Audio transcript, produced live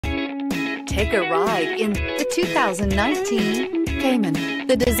Take a ride in the 2019 Cayman.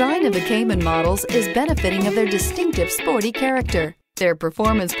 The design of the Cayman models is benefiting of their distinctive sporty character. Their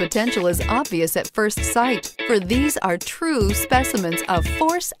performance potential is obvious at first sight, for these are true specimens of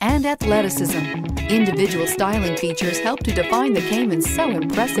force and athleticism. Individual styling features help to define the Cayman so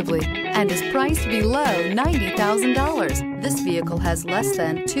impressively and is priced below $90,000. This vehicle has less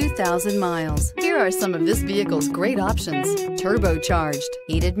than 2,000 miles. Here are some of this vehicle's great options: turbocharged,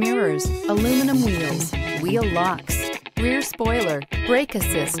 heated mirrors, aluminum wheels, wheel locks, rear spoiler, brake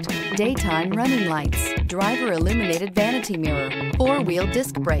assist, daytime running lights, driver illuminated vanity mirror, four-wheel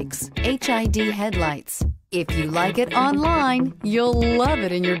disc brakes, HID headlights. If you like it online, you'll love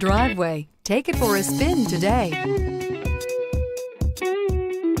it in your driveway. Take it for a spin today.